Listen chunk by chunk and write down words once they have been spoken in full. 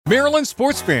Maryland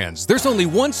sports fans, there's only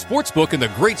one sports book in the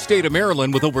great state of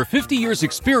Maryland with over 50 years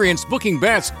experience booking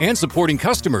bets and supporting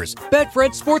customers. Betfred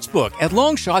Sportsbook at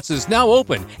Longshots is now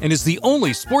open and is the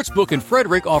only sportsbook in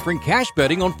Frederick offering cash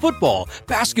betting on football,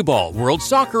 basketball, world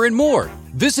soccer, and more.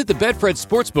 Visit the Betfred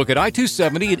Sportsbook at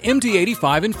I-270 and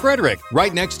MD-85 in Frederick,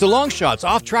 right next to Longshots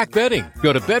off-track betting.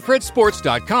 Go to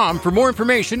betfredsports.com for more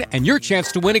information and your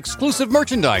chance to win exclusive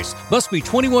merchandise. Must be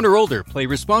 21 or older. Play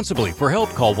responsibly. For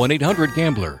help, call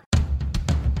 1-800-GAMBLER.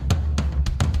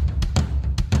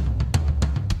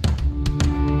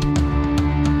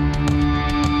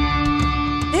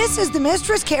 This is the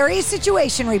Mistress Carrie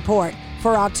Situation Report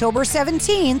for October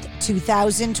 17th,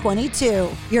 2022.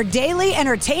 Your daily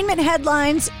entertainment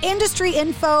headlines, industry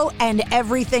info, and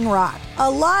everything rock. A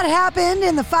lot happened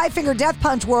in the Five Finger Death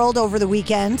Punch world over the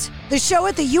weekend. The show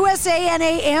at the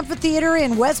USANA Amphitheater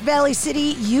in West Valley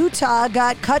City, Utah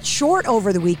got cut short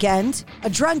over the weekend. A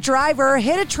drunk driver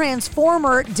hit a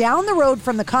transformer down the road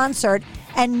from the concert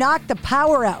and knocked the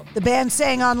power out. The band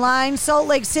sang online, Salt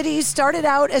Lake City started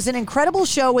out as an incredible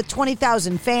show with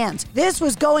 20,000 fans. This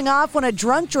was going off when a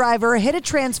drunk driver hit a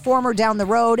transformer down the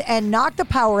road and knocked the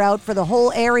power out for the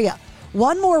whole area.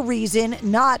 One more reason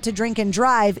not to drink and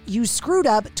drive. You screwed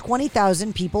up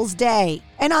 20,000 people's day.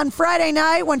 And on Friday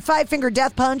night, when Five Finger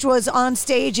Death Punch was on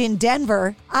stage in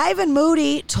Denver, Ivan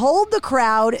Moody told the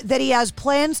crowd that he has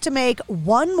plans to make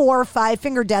one more Five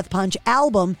Finger Death Punch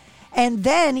album, and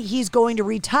then he's going to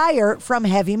retire from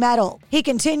heavy metal. He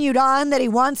continued on that he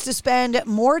wants to spend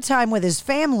more time with his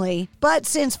family, but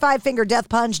since Five Finger Death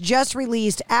Punch just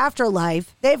released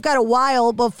Afterlife, they've got a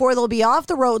while before they'll be off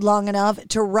the road long enough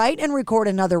to write and record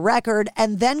another record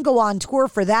and then go on tour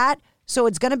for that, so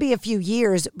it's going to be a few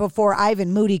years before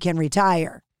Ivan Moody can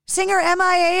retire. Singer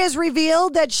MIA has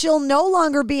revealed that she'll no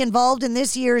longer be involved in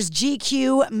this year's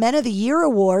GQ Men of the Year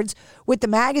Awards, with the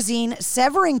magazine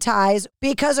severing ties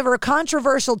because of her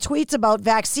controversial tweets about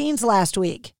vaccines last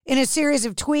week. In a series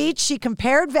of tweets, she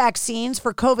compared vaccines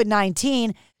for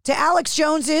COVID-19 to Alex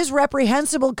Jones's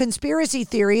reprehensible conspiracy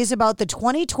theories about the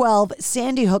 2012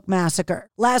 Sandy Hook massacre.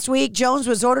 Last week, Jones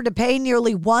was ordered to pay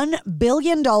nearly $1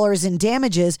 billion in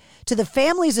damages to the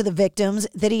families of the victims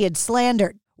that he had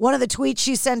slandered. One of the tweets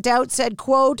she sent out said,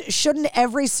 quote, "Shouldn't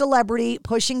every celebrity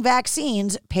pushing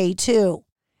vaccines pay too?"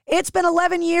 It's been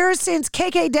 11 years since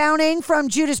KK Downing from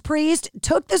Judas Priest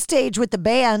took the stage with the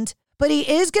band, but he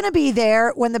is going to be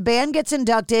there when the band gets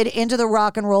inducted into the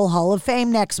Rock and Roll Hall of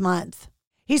Fame next month.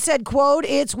 He said, quote,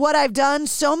 "It's what I've done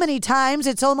so many times,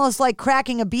 it's almost like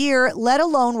cracking a beer, let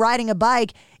alone riding a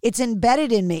bike. It's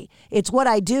embedded in me. It's what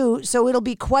I do, so it'll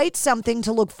be quite something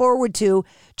to look forward to,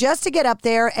 just to get up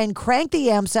there and crank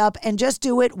the amps up and just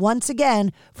do it once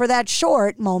again for that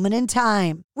short moment in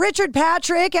time." Richard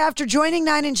Patrick, after joining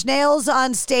Nine Inch Nails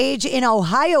on stage in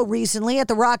Ohio recently at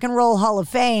the Rock and Roll Hall of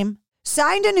Fame,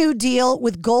 signed a new deal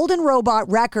with Golden Robot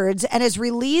Records and has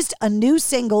released a new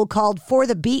single called For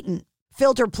the Beaten.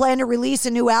 Filter plan to release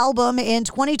a new album in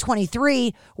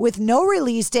 2023 with no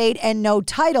release date and no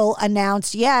title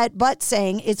announced yet, but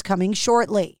saying it's coming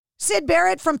shortly. Syd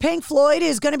Barrett from Pink Floyd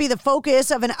is going to be the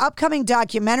focus of an upcoming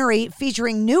documentary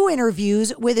featuring new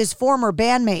interviews with his former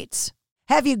bandmates.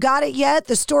 Have you got it yet?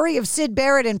 The story of Syd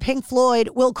Barrett and Pink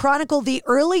Floyd will chronicle the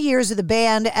early years of the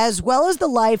band as well as the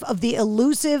life of the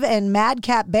elusive and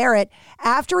madcap Barrett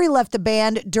after he left the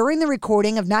band during the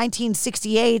recording of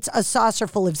 1968's A Saucer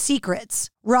Full of Secrets.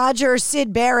 Roger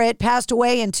Syd Barrett passed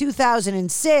away in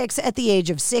 2006 at the age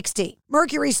of 60.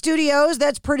 Mercury Studios,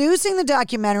 that's producing the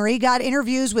documentary, got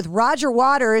interviews with Roger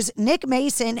Waters, Nick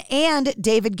Mason, and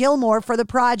David Gilmour for the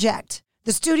project.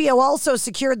 The studio also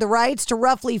secured the rights to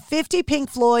roughly 50 Pink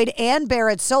Floyd and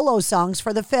Barrett solo songs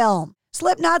for the film.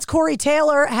 Slipknot's Corey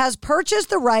Taylor has purchased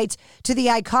the rights to the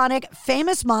iconic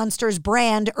Famous Monsters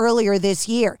brand earlier this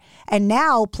year and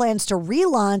now plans to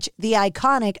relaunch the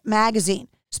iconic magazine.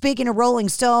 Speaking of Rolling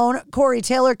Stone, Corey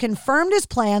Taylor confirmed his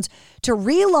plans to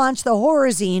relaunch the horror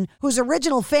zine, whose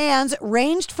original fans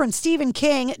ranged from Stephen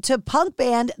King to punk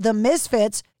band The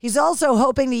Misfits. He's also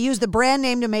hoping to use the brand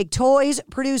name to make toys,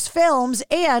 produce films,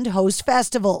 and host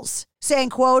festivals.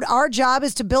 Saying, quote, "Our job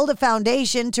is to build a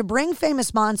foundation to bring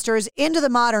Famous Monsters into the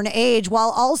modern age while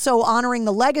also honoring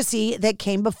the legacy that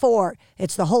came before.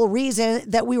 It's the whole reason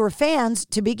that we were fans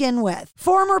to begin with."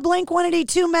 Former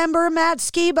Blink-182 member Matt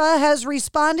Skiba has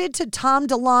responded to Tom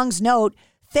DeLonge's note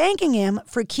thanking him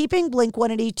for keeping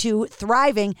Blink-182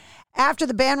 thriving after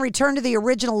the band returned to the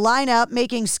original lineup,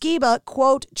 making Skiba,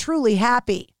 quote, "truly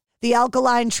happy." The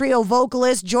Alkaline Trio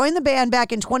vocalist joined the band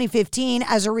back in 2015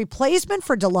 as a replacement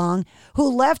for DeLonge, who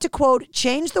left to, quote,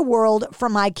 "change the world for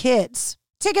my kids."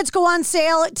 Tickets go on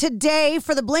sale today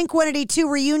for the Blink-182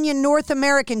 Reunion North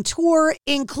American Tour,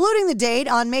 including the date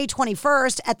on May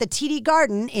 21st at the TD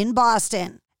Garden in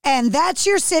Boston. And that's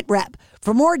your Sit Rep.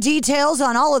 For more details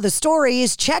on all of the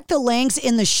stories, check the links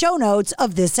in the show notes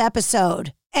of this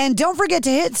episode. And don't forget to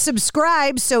hit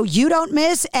subscribe so you don't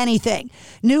miss anything.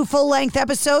 New full-length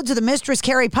episodes of the Mistress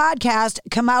Carrie podcast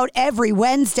come out every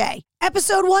Wednesday.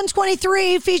 Episode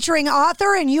 123, featuring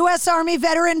author and U.S. Army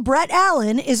veteran Brett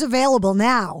Allen, is available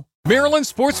now. Maryland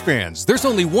sports fans, there's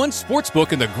only one sports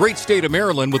book in the great state of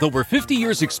Maryland with over 50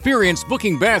 years experience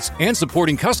booking bets and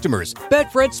supporting customers.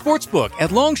 Betfred Sportsbook at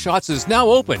Longshots is now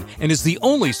open and is the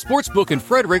only sports book in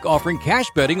Frederick offering cash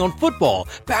betting on football,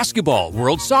 basketball,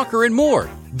 world soccer, and more.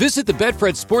 Visit the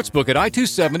Betfred Sportsbook at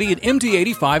I-270 and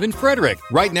MD-85 in Frederick,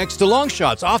 right next to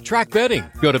Longshots off-track betting.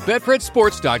 Go to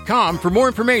betfredsports.com for more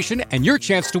information and your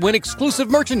chance to win exclusive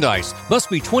merchandise. Must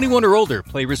be 21 or older.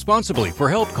 Play responsibly. For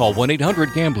help, call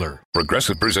 1-800-GAMBLER.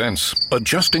 Progressive presents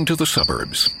Adjusting to the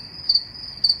Suburbs.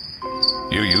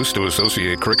 You used to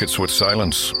associate crickets with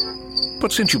silence.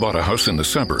 But since you bought a house in the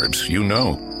suburbs, you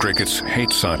know crickets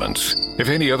hate silence. If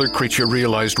any other creature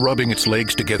realized rubbing its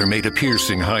legs together made a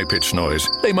piercing, high-pitched noise,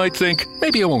 they might think,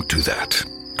 maybe I won't do that.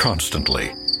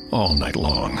 Constantly. All night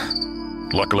long.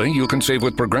 Luckily, you can save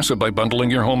with Progressive by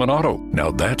bundling your home and auto. Now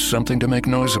that's something to make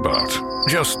noise about.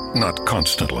 Just not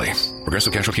constantly.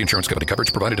 Progressive Casualty Insurance Company.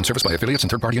 Coverage provided and serviced by affiliates and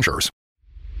third-party insurers.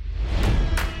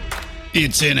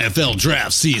 It's NFL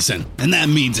draft season, and that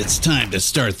means it's time to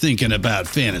start thinking about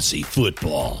fantasy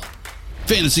football.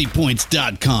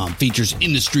 FantasyPoints.com features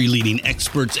industry-leading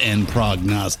experts and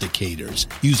prognosticators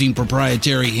using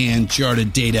proprietary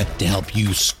hand-charted data to help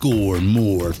you score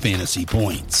more fantasy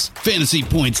points.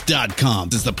 FantasyPoints.com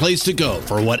is the place to go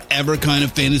for whatever kind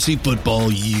of fantasy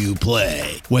football you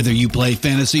play. Whether you play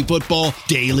fantasy football,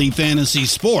 daily fantasy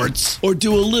sports, or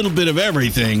do a little bit of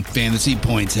everything, Fantasy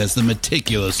Points has the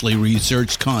meticulously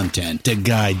researched content to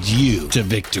guide you to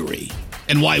victory.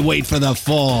 And why wait for the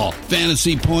fall?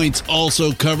 Fantasy Points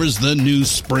also covers the new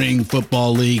spring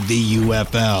football league, the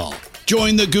UFL.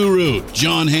 Join the guru,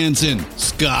 John Hansen,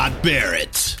 Scott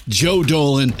Barrett, Joe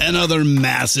Dolan, and other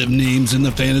massive names in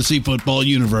the fantasy football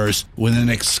universe with an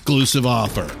exclusive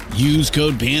offer. Use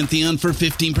code Pantheon for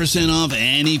 15% off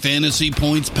any Fantasy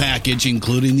Points package,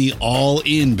 including the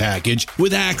all-in package,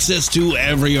 with access to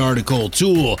every article,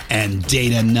 tool, and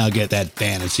data nugget that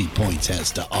Fantasy Points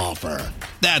has to offer.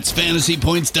 That's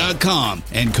FantasyPoints.com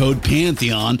and code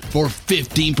Pantheon for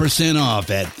 15% off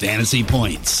at Fantasy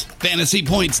Points.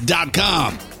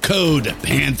 FantasyPoints.com, code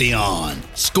Pantheon.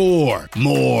 Score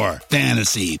more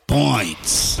fantasy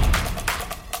points.